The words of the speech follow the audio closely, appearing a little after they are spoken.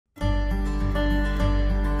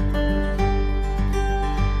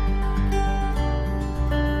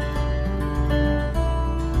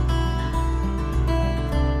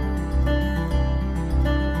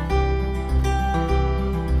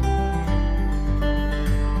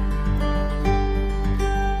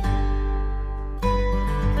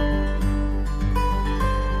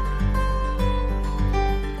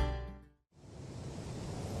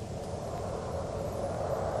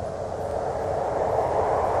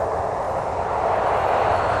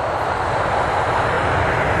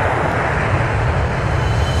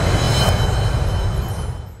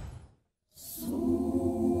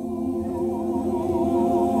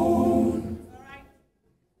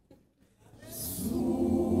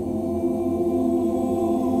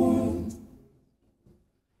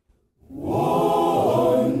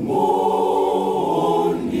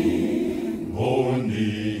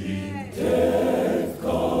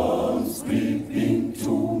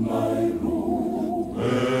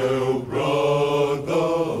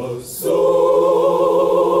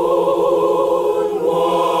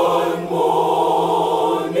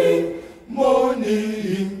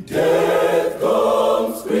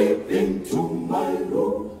my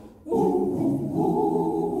room.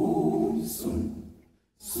 Soon,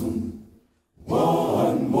 soon,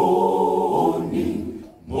 one morning,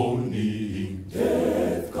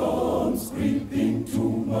 death comes creeping to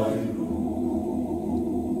my room.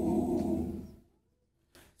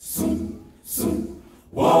 Soon, soon,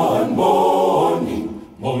 one morning,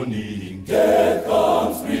 death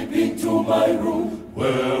comes creeping to my room.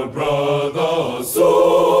 Well, brother,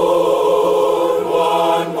 soon,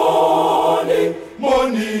 one morning,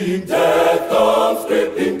 death comes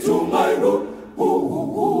creeping to my room.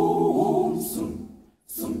 Soon,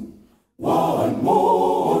 soon, one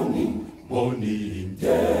morning,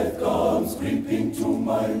 death comes creeping to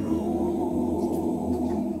my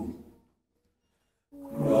room.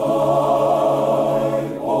 Cry,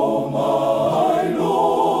 oh my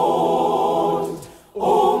Lord,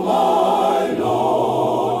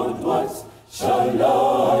 what shall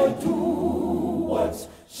I do? What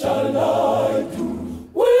shall I do?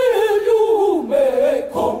 Will you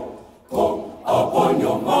make come upon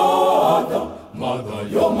your mother?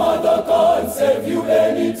 Your mother can't save you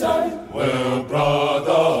anytime. Well,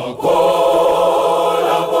 brother, call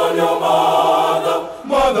upon your mother.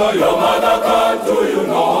 Your mother can't do you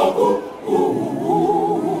no good.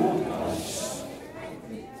 Hush.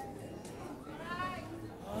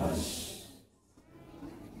 Hush.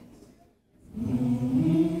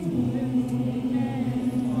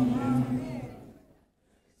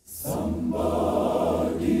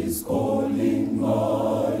 Somebody's calling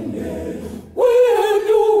my name. Will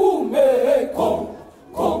you make come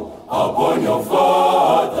upon your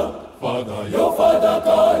father? Your father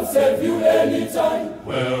can't save you anytime.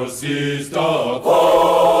 Well, sister,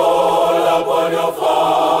 call upon your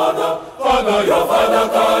father. Your father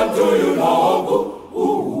can't do you no good.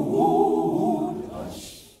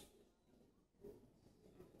 Hush.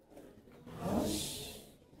 Hush.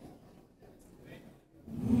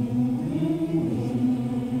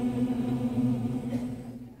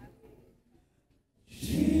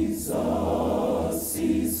 Jesus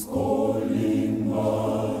is calling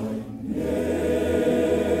my name.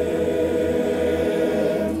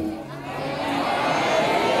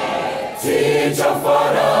 Teacher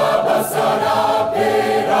faraba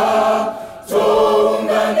sarapera,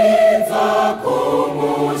 tunganiza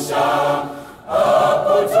kumusha,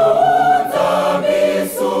 apotunza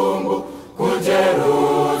misungu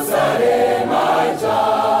kujerusalema ja.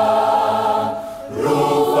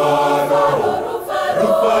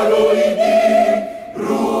 Rufaro idi,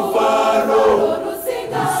 Rufaro,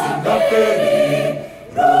 Rusingaperi,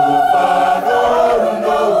 Rufaro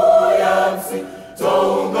rundo uyamsi,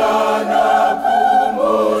 tongana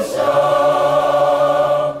kumusha.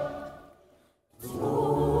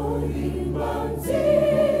 Tulimbanzi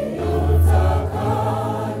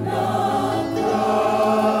yotakana kwa,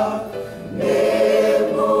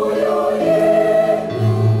 nemoyo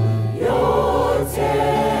yenu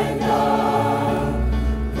yotenda.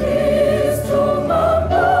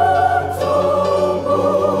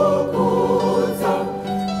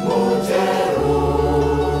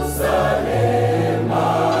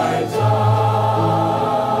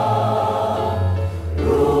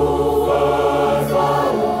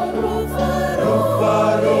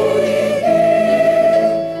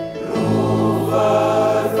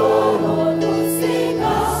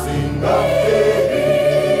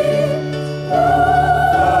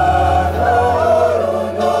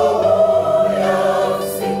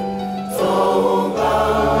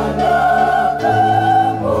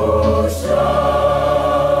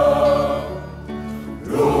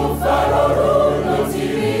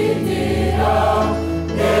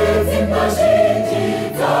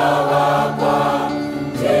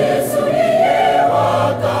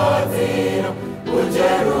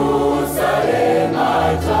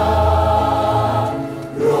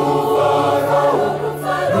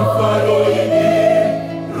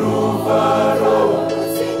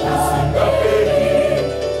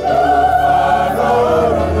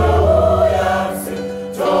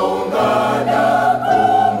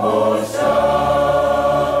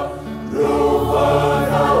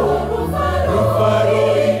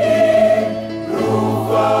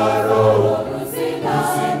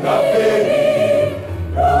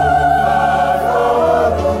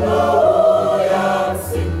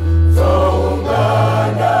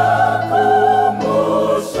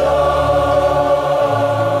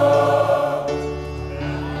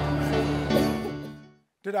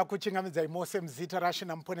 kuchingamidza imose mzita rashi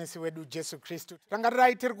namuponesi wedu Jesu Kristu.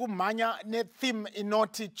 Rangarai tiri kumhanya theme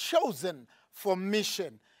inoti chosen for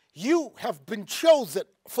mission. You have been chosen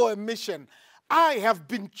for a mission. I have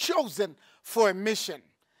been chosen for a mission.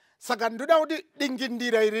 Saka ndoda kuti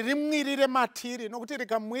dingindira iri rimwirire matiri, nokuti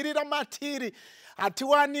rikamwirira matiri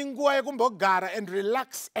hatiwani nguva yekumbogara and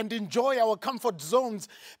relax and enjoy our comfort zones.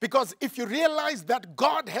 Because if you realize that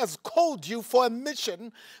God has called you for a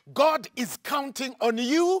mission, God is counting on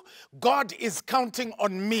you, God is counting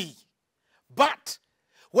on me. But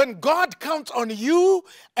when God counts on you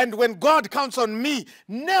and when God counts on me,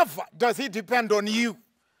 never does he depend on you.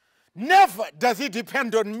 Never does he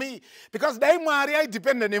depend on me. Because I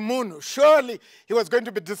depend on him. Surely he was going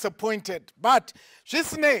to be disappointed. But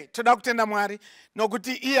shisne toda kutenda Mwari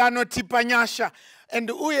nokuti iye anotipa nyasha and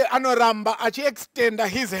uye anoramba achi extenda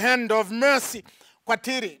his hand of mercy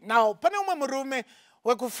kwatiri. Now pane umwe murume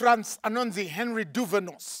weku France anonzi Henry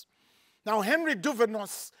Duvenos. Now Henry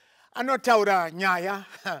Duvenos anotaura nyaya.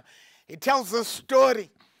 He tells a story.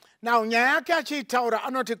 Now, nyaya yake achitaura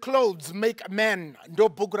anoti clothes make a man. Ndo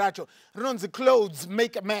bhuku racho rinonzi clothes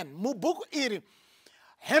make a man. Mubhuku iri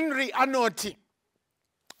Henry anoti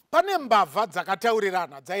pane mbavha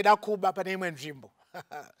dzakataurirana dzaida kuba pane imwe nzvimbo.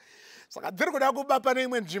 Saka dziri kuda kuba pane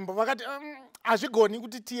imwe nzvimbo vakati hazvigoni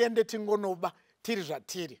kuti tiende tingonoba tiri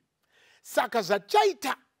zvatiri. Saka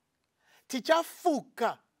zvachaita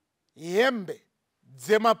tichafuka hembe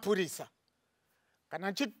dzemapurisa.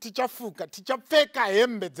 Kana tichafuka tichapfeka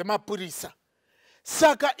hembe dzemapurisa.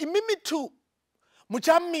 Saka imimi tu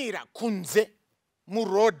muchamira kunze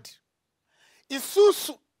muroad.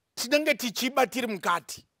 Isusu tinenge tichiba tiri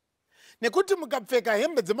mukati. Nekuti mukapfeka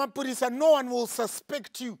hembe dzemapurisa, no one will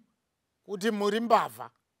suspect you kuti muri mbavha.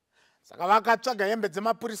 Saka vakatsvaga hembe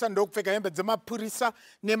dzemapurisa ndokupfeka hembe dzemapurisa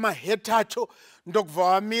nemaheti acho ndokubva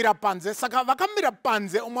vamira panze. Saka vakamira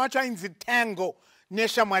panze, umwe wacho ainzi Tango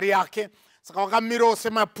neshamwari yake. Saka vakamirawo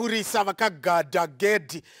semapurisa vakagadha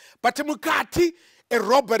gedhi. But mukati a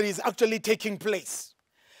robbery is actually taking place.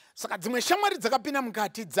 Saka dzimwe shamwari dzakapinda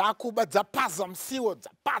mukati dzakuba, dzapaza musiwo,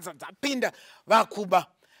 dzapaza, dzapinda vakuba.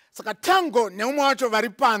 Saka Tango neumwe wacho vari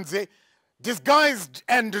panze, disguised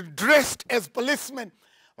and dressed as policemen,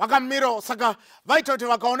 vakamirawo. Saka vaita kuti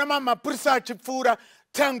vakaona mapurisa achipfuura,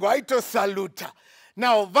 Tango aitosaluta.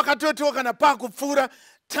 Now vakatotiwo kana pakupfuura,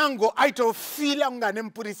 Tango aitofila kunga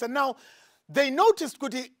nemupurisa. Now they noticed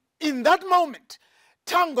kuti in that moment,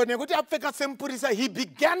 Tango nekuti apfeka semupurisa, he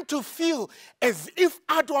began to feel as if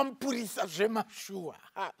atwa mupurisa zvemashua.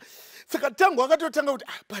 Saka Tango akatotanga kuti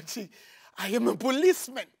but I am a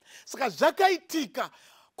policeman. Saka zvakaitika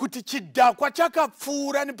kuti chidhakwa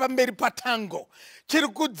chakapfuura nepamberi paTango. Chiri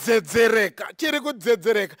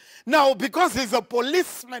kudzedzereka. Now because he's a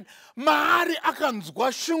policeman, maari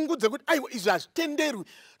akanzwa shungu dzekuti aiwa izvi hazvitenderwi.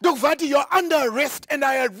 Ndokuvati you're under arrest and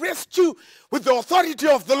I arrest you with the authority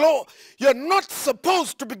of the law. You're not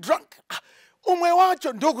supposed to be drunk. Umwe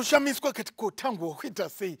wacho ndokushamiswa kati ko Tango wakuita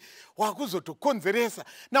sei wakuzotokonzeresa.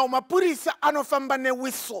 Now mapurisa anofamba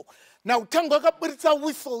newhistle. Now Tango akaburitsa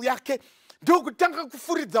whistle yake ndokutanga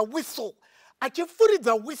kufuridza whistle.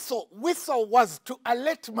 Achifuridza whistle. Whistle was to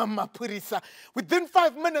alert mapurisa. Within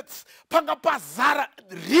 5 minutes panga pazara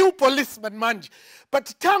real policeman manje.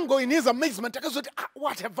 But Tango in his amazement akazoti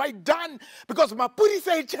what have I done? Because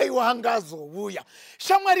mapurisa ichaiwa hangazouya.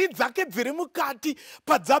 Shamwari dzake dziri mukati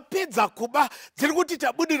padzapedza kuba dziri kuti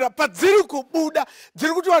tabudira padziri kubuda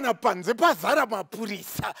dziri kuti wana panze pazara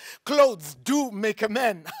mapurisa. Clothes do make a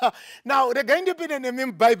man. Now regai ndipinde nemi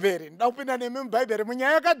mubhaibheri. Ndakupinda nemi mubhaibheri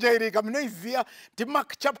munyaya yakajairika munoiziva.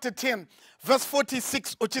 Mark chapter 10 verse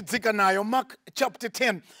 46 uchidzika nayo. Mark chapter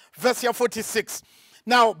 10 verse 46.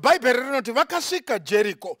 Now Bible rinoti vakasvika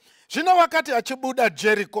Jericho. Zvino vakati achibuda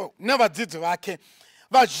Jericho nevadzidzi vake,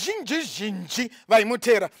 vazhinji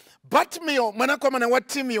vaimutevera. Bartimeo mwanakomana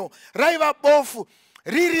waTimeo raiva bofu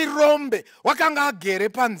riri rombe, wakanga agere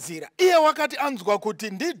panzira. Iye wakati anzwa kuti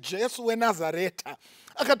ndiJesu weNazareta,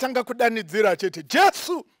 akatanga kudanidzira achiti,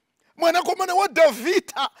 Jesu mwanakomana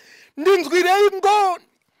waDhavhidha, ndinzwirei ngoni.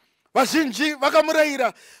 Vazhinji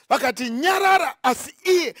vakamurayira vakati nyarara, asi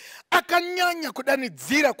iye akanyanya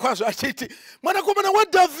kudanidzira kwazvo achiti, mwanakomana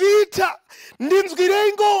waDhavhidha,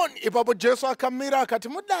 ndinzwirei ngoni. Ipapo Jesu akamira akati,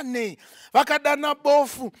 mudanei. Vakadana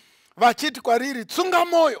bofu vachiti kwariri, tsunga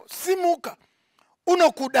moyo, simuka,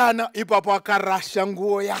 unokudana. Ipapo akarasha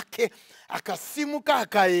nguo yake akasimuka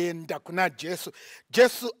akaenda kuna Jesu.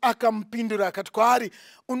 Jesu akampindura akati kwaari,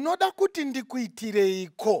 unoda kuti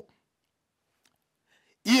ndikuitireiko?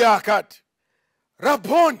 Iye akati,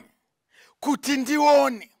 Rabhoni, kuti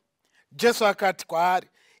ndione. Jesu akati kwaari,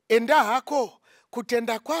 enda hako,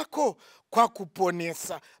 kutenda kwako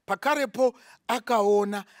kwakuponesa. Pakarepo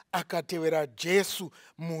akaona akatevera Jesu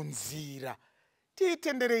munzira.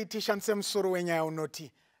 Tiitenderei tishandise musoro wenyaya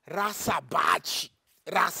unoti Rasa Bhachi.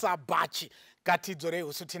 Rasa Bhachi. Ngatidzorei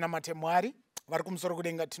usu tinamate Mwari. vari kumusoro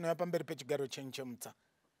kudenga tinouya pamberi pechigaro chenyu chemutsa.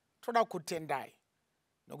 Toda kutendai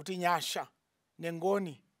nokuti nyasha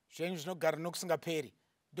nengoni zvenyu zvinogara nokusingaperi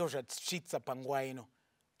ndo zvatisvitsa panguva ino.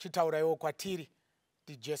 Chitauraiwo kwatiri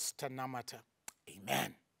tijesu namata.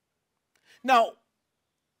 Amen. Now,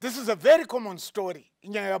 this is a very common story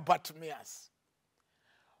in Bartimaeus.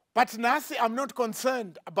 But nasi, I'm not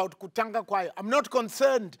concerned about kutanga kwayo. I'm not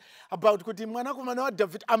concerned about kuti mwanakomana wa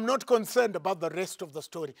David. I'm not concerned about the rest of the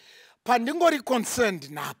story. Pandingori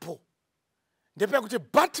concerned napo. Ndepe kuti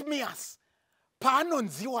Bartimaeus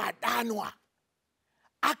paanonziwa adanwa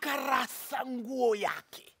akarasa nguo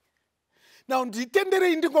yake. Now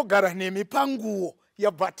nditendere ndingogara nemi panguo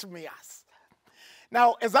ya Bartimaeus.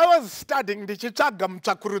 Now as I was studying ndichitsvaga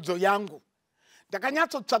mutsvakurudzo yangu,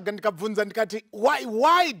 ndakanyatsotsvaga ndikabvunza ndikati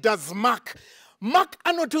why does Mark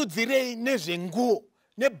anotiudzirei nezvenguo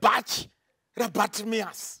nebhachi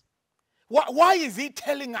raBartimaeus? Why is he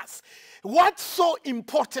telling us? What's so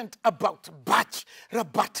important about bhachi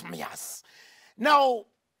raBartimaeus? Now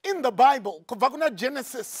in the Bible, kubva kuna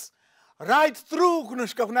Genesis right through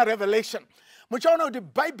kunosvika kuna Revelation, muchaona kuti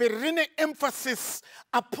Bible rine emphasis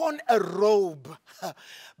upon a robe.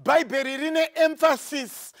 Bible rine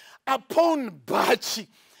emphasis upon bhachi.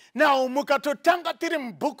 Now mukatotanga tiri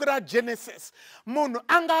mubhuku raGenesis, munhu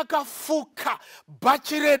anga akafuka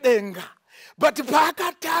bhachi redenga. But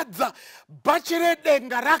paakatadza bhachi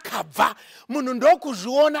redenga rakabva, munhu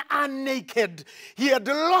ndokuzviona naked. He had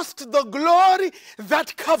lost the glory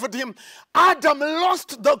that covered him. Adam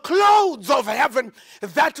lost the clothes of heaven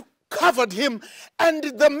that covered him, and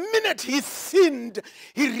the minute he sinned,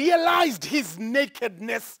 he realized his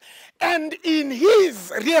nakedness, and in his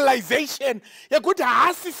realization, he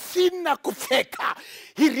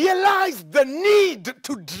realized the need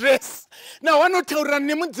to dress. Now, let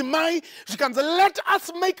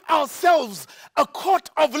us make ourselves a coat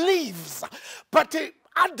of leaves. But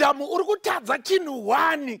Adam,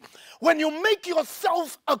 when you make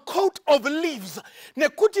yourself a coat of leaves,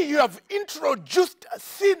 you have introduced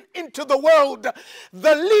sin into the world.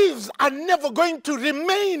 The leaves are never going to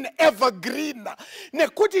remain evergreen.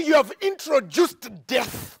 You have introduced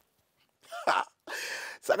death.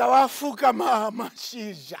 Sakawafuka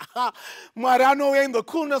mashija. Mwarano in the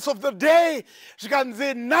coolness of the day. She can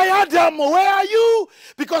say, Nayadam, where are you?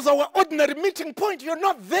 Because our ordinary meeting point, you're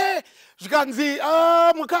not there. She can say,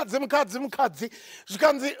 mukadzi. She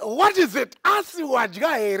can say, what is it? Asi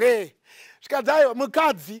wajgaere. She can say,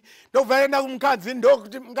 mukadzi.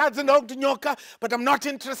 But I'm not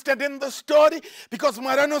interested in the story because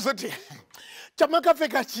Mwarano said,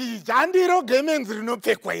 chamakapfeka chija handiro gemenzi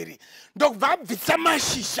rinopfekwa iri ndokubvabvisa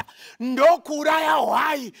mashizha ndokuuraya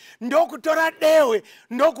hwai ndokutora dehwe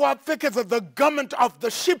ndokuvapfekedza the garment of the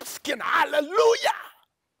sheepskin. Hallelujah.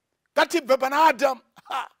 Ngatibve pana Adam.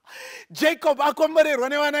 Jacob akomborerwa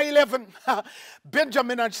nevana 11.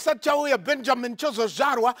 Benjamin achisati chauya, Benjamin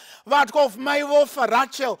chozozvarwa va12 mai vofa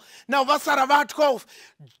Rachel. Now vasara va12.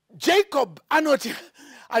 Jacob anoti,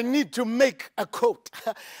 I need to make a coat.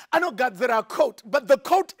 I know God said a coat, but the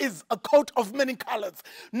coat is a coat of many colors.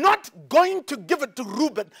 Not going to give it to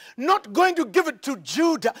Reuben, not going to give it to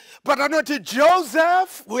Judah, but I know to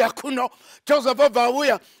Joseph, Joseph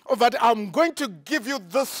over, I'm going to give you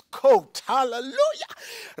this coat. Hallelujah.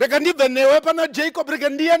 Jacob,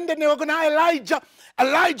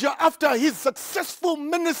 Elijah, after his successful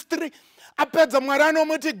ministry,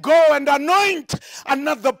 go and anoint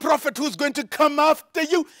another prophet who's going to come after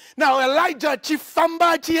you. Now Elijah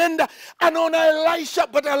chifamba chienda anona Elisha,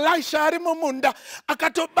 but Elisha ari mumunda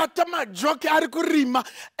akatobata majoke ari kurima.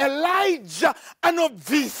 Elijah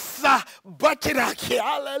anobvisa bhachi rake.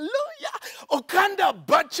 Hallelujah. Okanda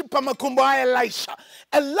bhachi pamakumbo a Elisha.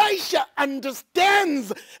 Elisha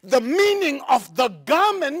understands the meaning of the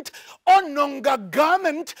garment, ononga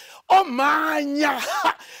garment, omanya.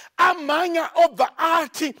 Amanya of the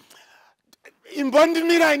arti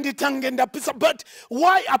imbondimira inditangenda pisa. But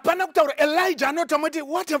why apana kutaura Elijah not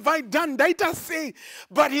what have I done? Daita say,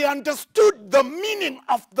 but he understood the meaning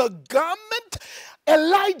of the garment.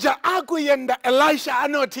 Elijah akuyenda Elisha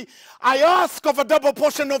anoti, I ask of a double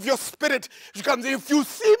portion of your spirit. You can say, if you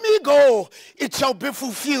see me go, it shall be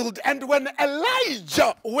fulfilled. And when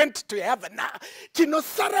Elijah went to heaven,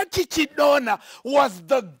 chinosara chichidona was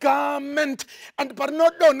the garment, and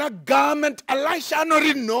parnodona garment Elisha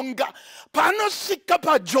anorinonga panosika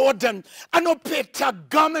pa Jordan anopeta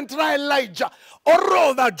garment ra Elijah. Or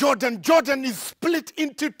over Jordan is split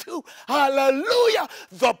into two. Hallelujah.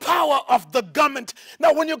 The power of the garment.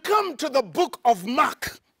 Now when you come to the book of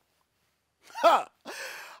Mark,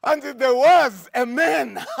 and there was a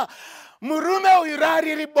man, murume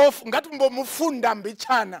uirari ribofu, ngatumbo mufunda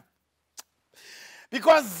mbichana.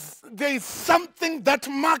 Because there is something that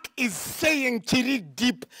Mark is saying chiri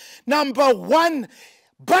deep. Number one,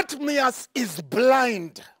 Bartimaeus is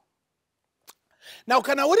blind. Now,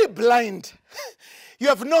 can I be blind? You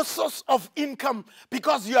have no source of income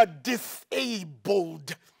because you are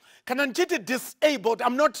disabled. Can I get it disabled?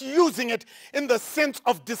 I'm not using it in the sense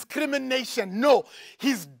of discrimination. No,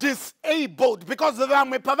 he's disabled because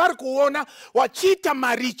vamwe pavari kuona wachita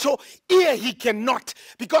maricho iye he cannot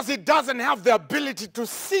because he doesn't have the ability to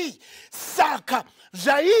see. Saka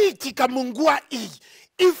zvaiitika munguva iyi.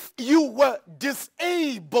 If you were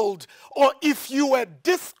disabled or if you were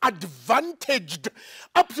disadvantaged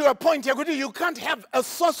up to a point you can't have a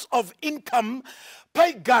source of income,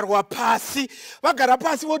 how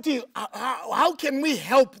can we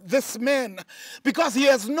help this man? Because he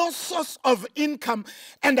has no source of income.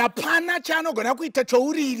 And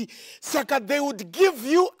Saka, they would give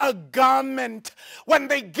you a garment. When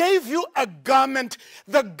they gave you a garment,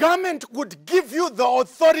 the garment would give you the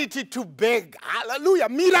authority to beg. Hallelujah.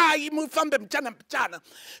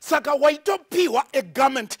 Saka waitopiwa a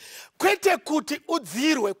garment. Kwete kuti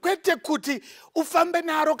udzirwe, kwete kuti ufambe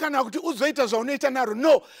naro kana kuti uzoita zvaonoita naro.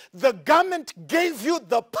 No, the garment gave you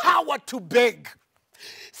the power to beg.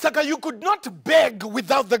 Saka, you could not beg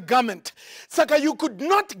without the garment. Saka, you could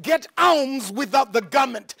not get alms without the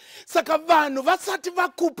garment. Saka, vanhu vasati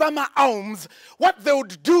vakupa ma alms, what they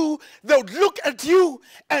would do, they would look at you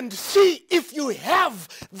and see if you have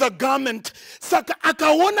the garment. Saka,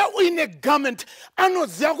 akaona uine garment,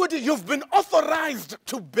 anoziva kuti you've been authorized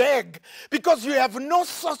to beg because you have no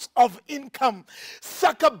source of income.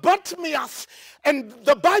 Saka, Bartimaeus, and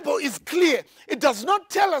the Bible is clear. It does not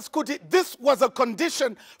tell us kuti this was a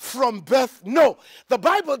condition from birth. No, the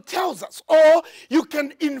Bible tells us, or you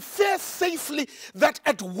can infer safely that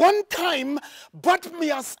at one time,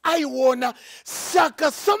 Bartimaeus aiwona, saka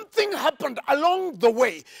something happened along the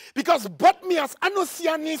way. Because Bartimaeus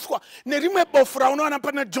anosianiswa, nerimwe bofra unaona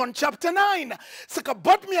pana John chapter 9. Saka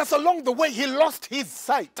Bartimaeus along the way, he lost his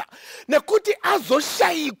sight. Nekuti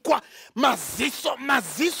azoshaikwa,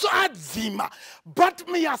 maziso adzima.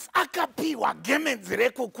 Bartimaeus akapiwa gemens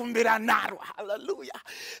rekukumbira naro. Hallelujah.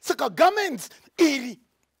 Saka garments iri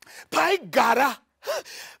paigara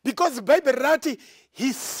because Bible rati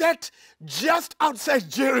he sat just outside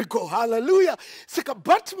Jericho. Hallelujah. Saka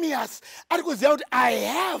Bartimaeus arikuziva kuti I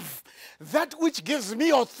have that which gives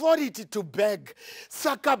me authority to beg.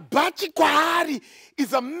 Saka Bhachi kwaari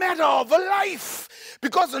is a matter of life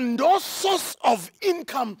because no source of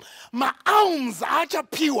income ma alms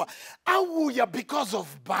achapiwa auya because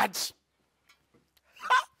of Bhachi.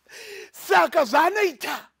 Saka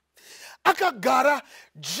zanaita akagara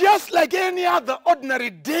just like any other ordinary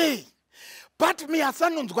day. Bartimaeus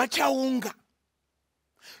anonzwa chaunga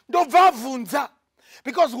ndobvabvunza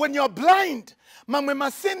because when you're blind mamwe ma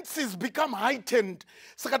senses become heightened.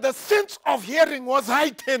 Saka the sense of hearing was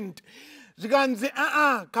heightened. Zvikanzi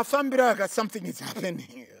kafambira, something is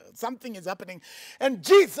happening. Something is happening. And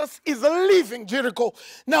Jesus is leaving Jericho.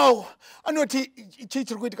 Now,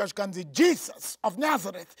 Jesus of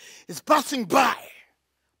Nazareth is passing by.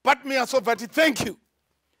 Bartimaeus of Bhachi, thank you.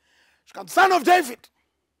 Son of David,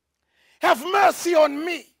 have mercy on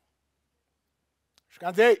me.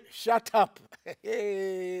 Shut up.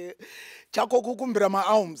 In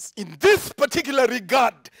this particular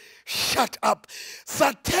regard, shut up.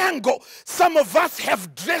 Satango, some of us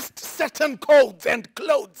have dressed certain codes and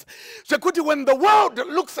clothes. So when the world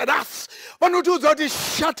looks at us, one who does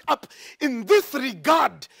is shut up in this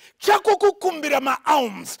regard.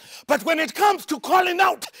 But when it comes to calling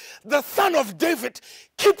out the Son of David,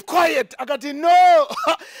 keep quiet. Agati, no,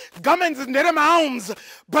 garments in my arms,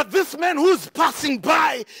 but this man who's passing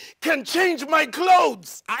by can change my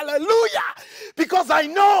clothes. Hallelujah. Because I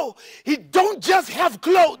know he don't just have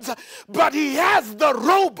clothes, but he has the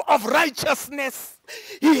robe of righteousness.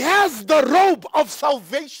 He has the robe of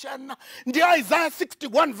salvation. In Isaiah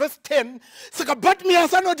 61 verse 10,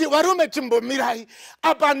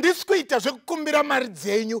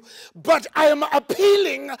 but I am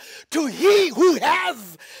appealing to he who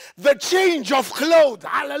has the change of clothes.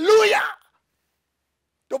 Hallelujah.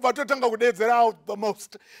 Out the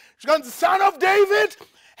most. Son of David,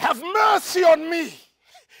 have mercy on me.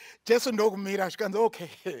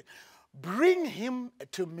 Okay, bring him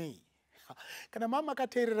to me. Kana mama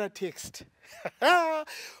katerera text.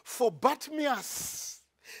 For Bartimaeus,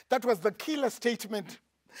 that was the killer statement.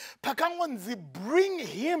 Pakangonzi, bring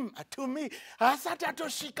him to me.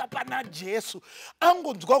 Asatatoshika pana Jesu.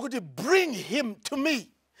 Angonzwa kuti bring him to me.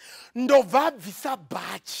 Ndovabvisa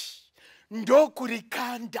Bhachi.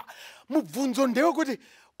 Ndokurikanda. Mubvunzo ndeo kuti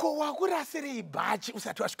ko wakurasirei bhachi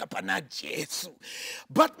usati wasvika pana Jesu.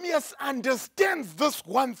 Bartimaeus understands this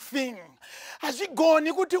one thing.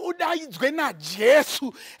 Hazvigoni kuti udaidzwe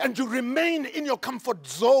naJesu and you remain in your comfort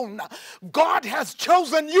zone. God has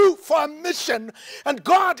chosen you for a mission, and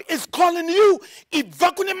God is calling you.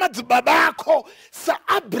 Ibva kune madzibaba ako, Sir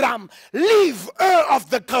Abraham, leave Ur of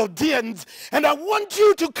the Chaldeans, and I want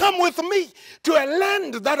you to come with me to a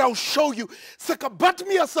land that I'll show you. Saka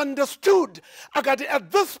Bartimaeus understood.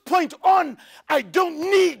 At this point on, I don't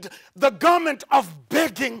need the garment of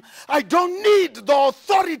begging. I don't need the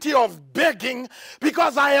authority of begging,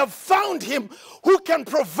 because I have found him who can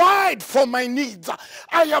provide for my needs.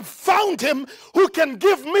 I have found him who can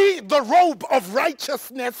give me the robe of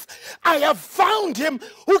righteousness. I have found him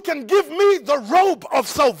who can give me the robe of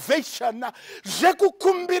salvation.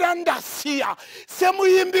 Zvekukumbira ndasiya,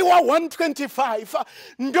 semuyimbi wa 125,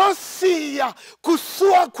 ndosiya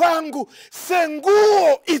kusua kwangu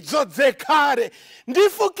senguo idzodzekare,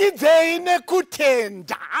 ndifukidzei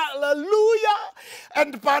nekutenda. Hallelujah.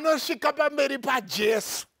 And panosvika pamberi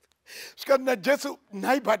paJesu, zvikanzi naJesu,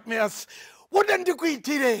 nhai Bartimaeus, woda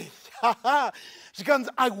ndikuitirei? Zvikanzi,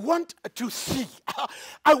 I want to see.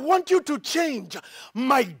 I want you to change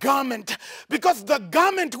my garment, because the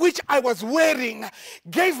garment which I was wearing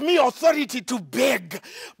gave me authority to beg.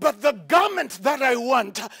 But the garment that I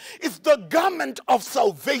want is the garment of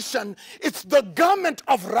salvation. It's the garment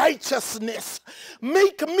of righteousness.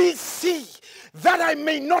 Make me see that I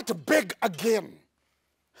may not beg again.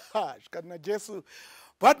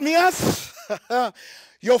 Bartimaeus,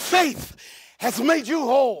 your faith has made you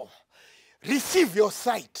whole. Receive your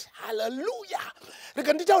sight. Hallelujah.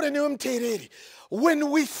 When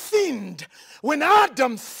we sinned, when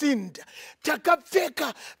Adam sinned,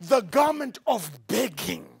 takapfeka the garment of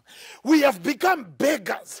begging. We have become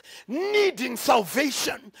beggars, needing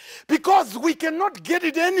salvation, because we cannot get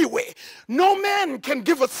it anyway. No man can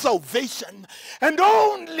give us salvation, and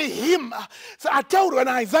only him. So I told you in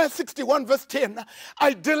Isaiah 61 verse 10,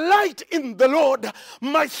 I delight in the Lord,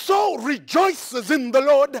 my soul rejoices in the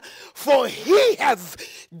Lord, for he has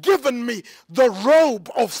given me the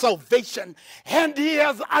robe of salvation, and he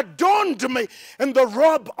has adorned me in the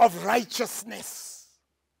robe of righteousness.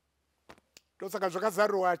 In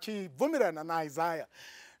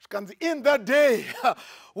the day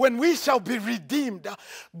when we shall be redeemed,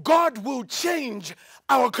 God will change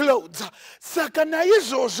our clothes. Sakana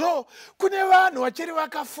izvozvo kune vanhu vachiri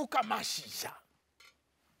vakafuka mashizha.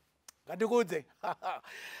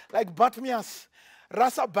 Like Bartimaeus,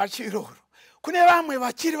 Rasa Bhachi iroro. Kune vamwe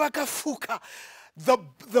vachiri vakafuka the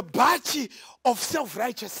Bhachi of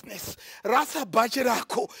self-righteousness. Rasa Bhachi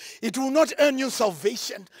rako, it will not earn you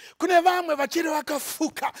salvation. Kune vamwe vachiri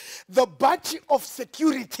vakafuka the Bhachi of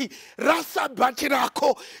security. Rasa Bhachi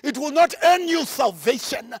rako, it will not earn you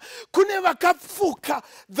salvation. Kune vakafuka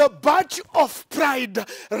the Bhachi of pride.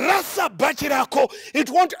 Rasa Bhachi rako, it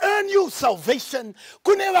won't earn you salvation.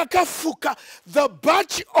 Kune vakafuka the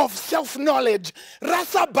Bhachi of self-knowledge.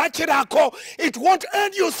 Rasa Bhachi rako, it won't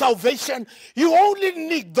earn you salvation. You only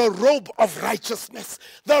need the robe of righteousness,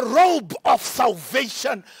 the robe of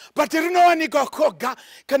salvation. But rinowanikwa koga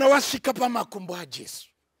kana wasvika pamakumbo aJesu.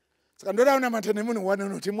 Saka ndodaona matene munhu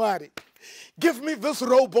wanonoti Mwari, give me this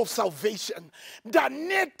robe of salvation.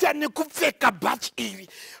 Ndaneta nekupfeka bhachi iri.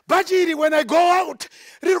 Bhachi iri, when I go out,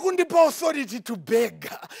 riri kundipa authority to beg.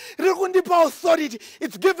 Riri kundipa authority.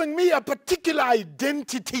 It's giving me a particular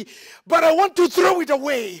identity, but I want to throw it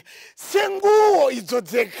away. Senguo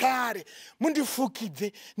idzodzekare,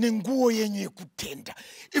 mundifukidze nenguo yenyu yekutenda.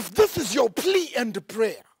 If this is your plea and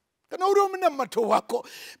prayer,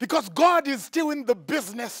 because God is still in the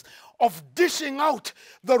business of dishing out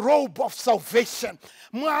the robe of salvation.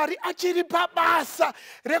 Mwari achiri pabasa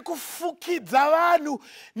rekufukidza vanhu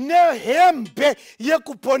nehembe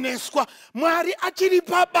yekuponeswa. Mwari achiri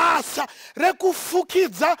pabasa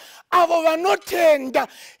rekufukidza avo vanotenda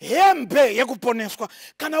hembe yekuponeswa.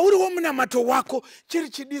 Kana uri womunamato wako, chiri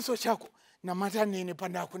chidiso chako, namata nini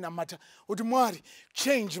panda kunamata. Uti Mwari,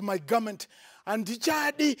 change my garment, and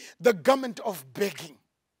ndichadi the garment of begging.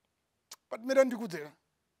 But mirandikudzera,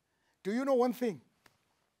 do you know one thing?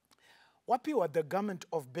 Wapiwa the garment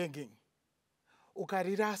of begging,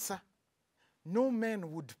 ukarirasa, no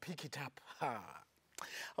man would pick it up.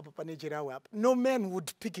 No man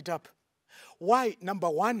would pick it up. Why?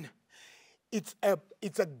 Number one, it's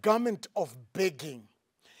a garment of begging.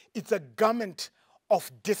 It's a garment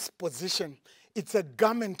of disposition. It's a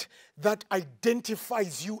garment that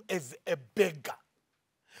identifies you as a beggar.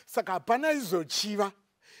 Saka hapana izochiva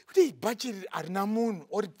kuti bhachi arina munhu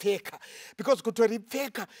oripfeka, because kuti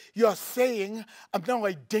oripfeka you are saying I'm now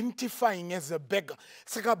identifying as a beggar.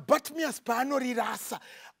 Saka Bartimaeus paanorirasa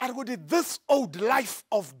ari kuti this old life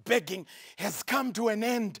of begging has come to an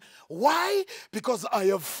end. Why? Because I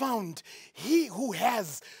have found he who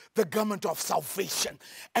has the garment of salvation,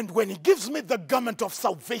 and when he gives me the garment of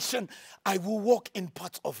salvation I will walk in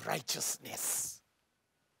paths of righteousness.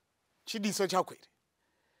 Chidiso chakwere,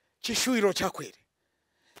 chishuiro chakwere.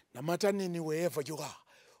 Namata nini wherever you are,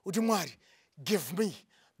 uti Mwari, give me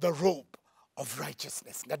the robe of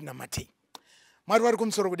righteousness. Ngati namati. Mwari wari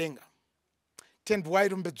kumusoro kudenga. Tendwai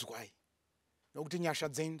rumbedzwai. Nokuti nyasha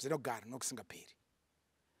dzenu dzinogara nokusingaperi.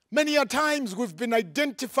 Many a times we've been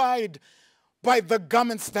identified by the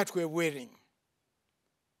garments that we're wearing.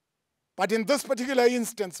 But in this particular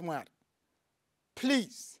instance, Mwari,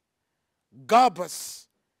 please garb us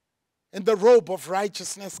in the robe of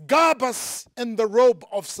righteousness, garb us in the robe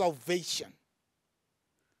of salvation.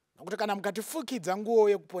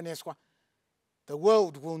 The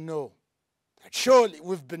world will know that surely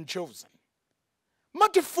we've been chosen.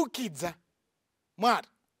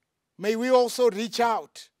 May we also reach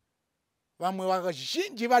out.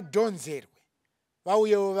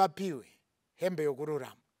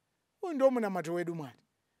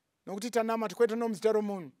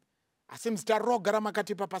 Asimzita roga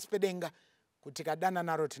ramakatipa paspedenga kuti kadana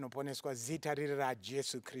naro tinoponeswa zita riri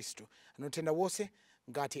raJesu Kristu. Anotenda wose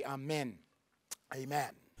ngati amen. Amen.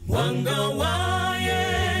 Wanga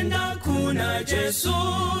waenda kuna Jesu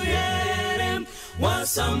yere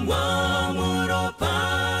wasambwa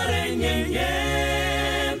muropare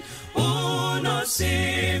nyenye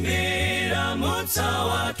unosimira mutsa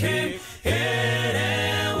wake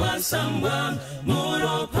yere wasambwa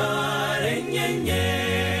muropare nyenye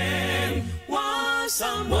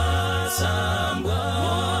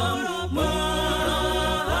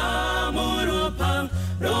muropa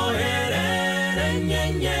roherere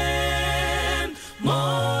nyenye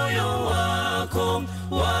moyo wako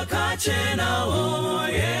wakachena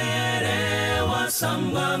oyere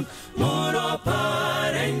wasambwa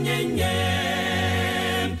muropa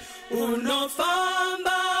nyenye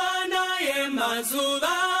unofamba naye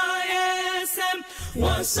mazuva yese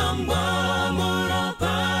wasambwa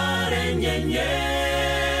muropa nyenye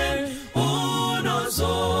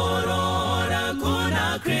unozorora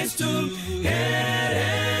kuna Kristu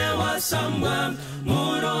here wasambwa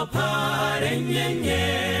muropa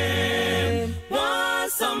nyenye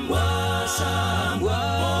wasambwa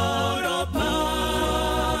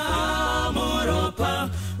muropa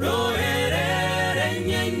roherere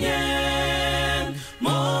nyenye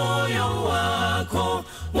moyo wako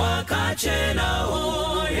wakachena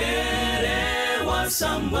oyere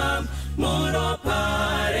wasambwa muropa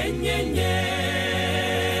nyenye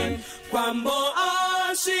kwambo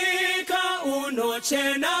asika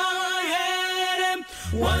unochena yere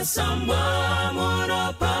wasambwa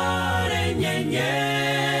muropa nyenye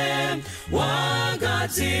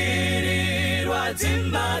wagadzirirwa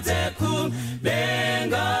dzimba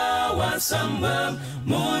dzekudenga wasambwa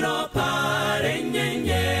muropa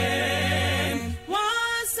nyenye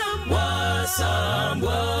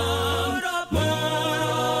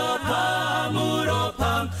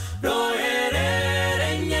muropa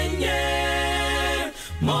roherere nyenye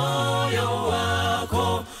moyo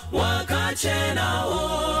wako wakachena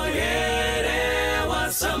oyere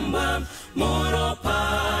wasambwa muropa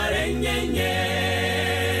nyenye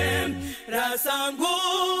Rasa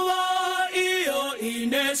nguva iyo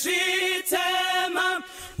inesitema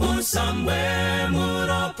usambwe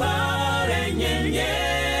muropa nyenye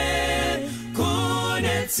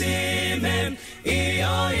kunetsime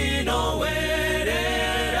iyo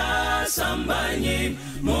inowerera sambanyi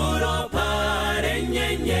muropa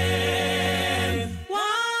nyenye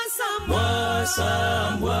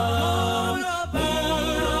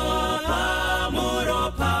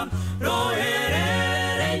muropa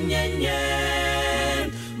roherere nyenye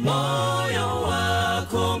moyo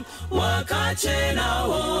wako wakachena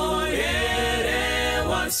oyere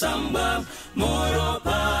wasambwa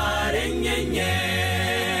muropa nyenye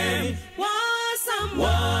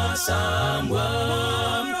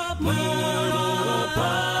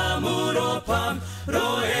muropa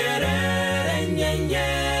roherere nyenye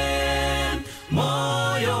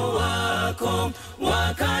moyo wako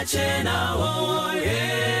wakachena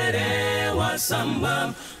oyere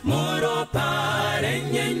wasambwa muropa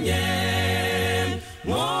nyenye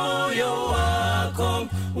moyo wako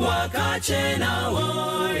wakachena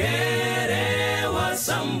oyere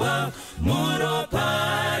wasambwa muropa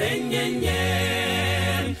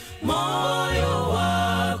nyenye moyo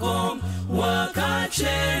wako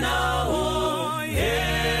wakachena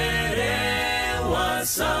oyere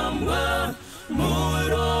samwa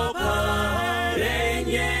muropa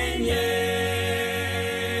renyenye.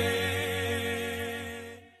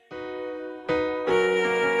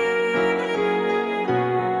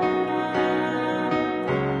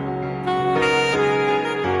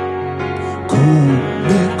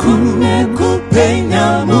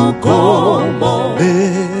 Penya mukomo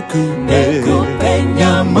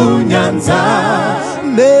penya munyanza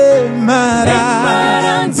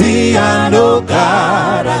maranzi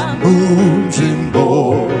anogara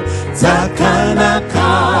munjimbo zakanaka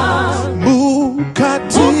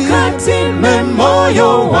mukati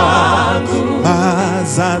memoyo wangu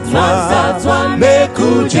mazadzwa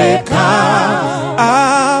mekujeka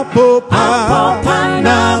apo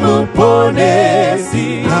pana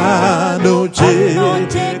muponesi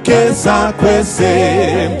kesa kwese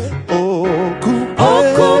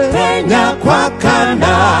okupenya kwa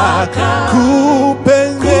kanaka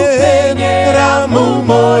kupenyera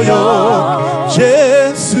mumoyo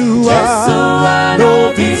Jesu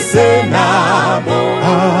anobise namo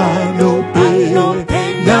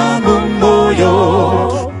anopenya mumoyo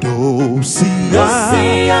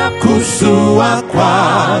dosia kusua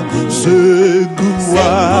kwangu segua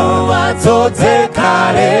zote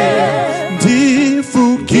kare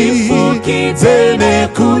Ndifuki tene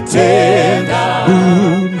kutenda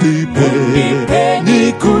Undipe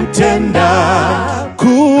ni kutenda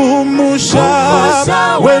Kumusha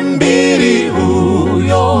wembiri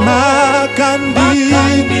uyo Makandi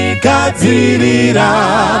katirira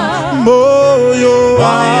Moyo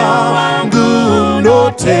wangu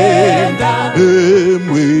unotenda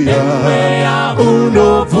Emwea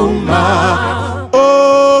unovuma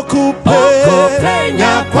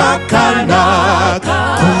Okupenya kwa kanaka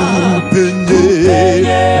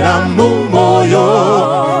Kupenyera mumoyo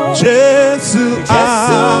Jesu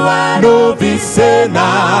anobise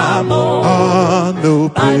namo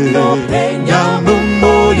Anopenya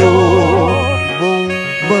mumoyo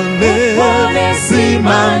Mone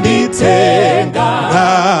simanditenga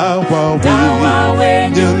Dawawe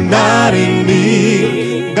nyunarini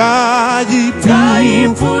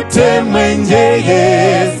Gayipute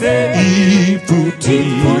mwenjeyeze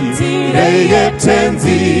Ifutire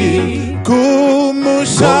tenzi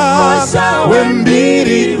Kumusha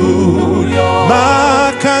wembiri uyo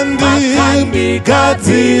Makandi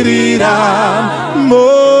katirira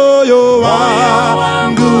Moyo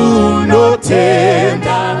wangu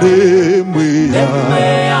notenda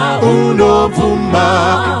Emwea unovuma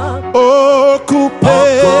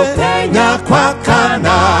Okupenya kwa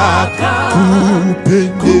kanaka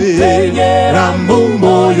Kupenyera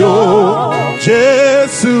mumoyo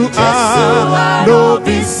Jesu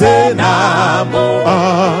anobise namo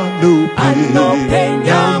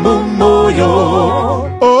Anopenya mumoyo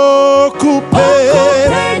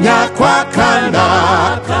Okupenya kwa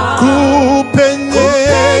kanaka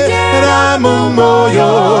Kupenyera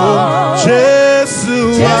mumoyo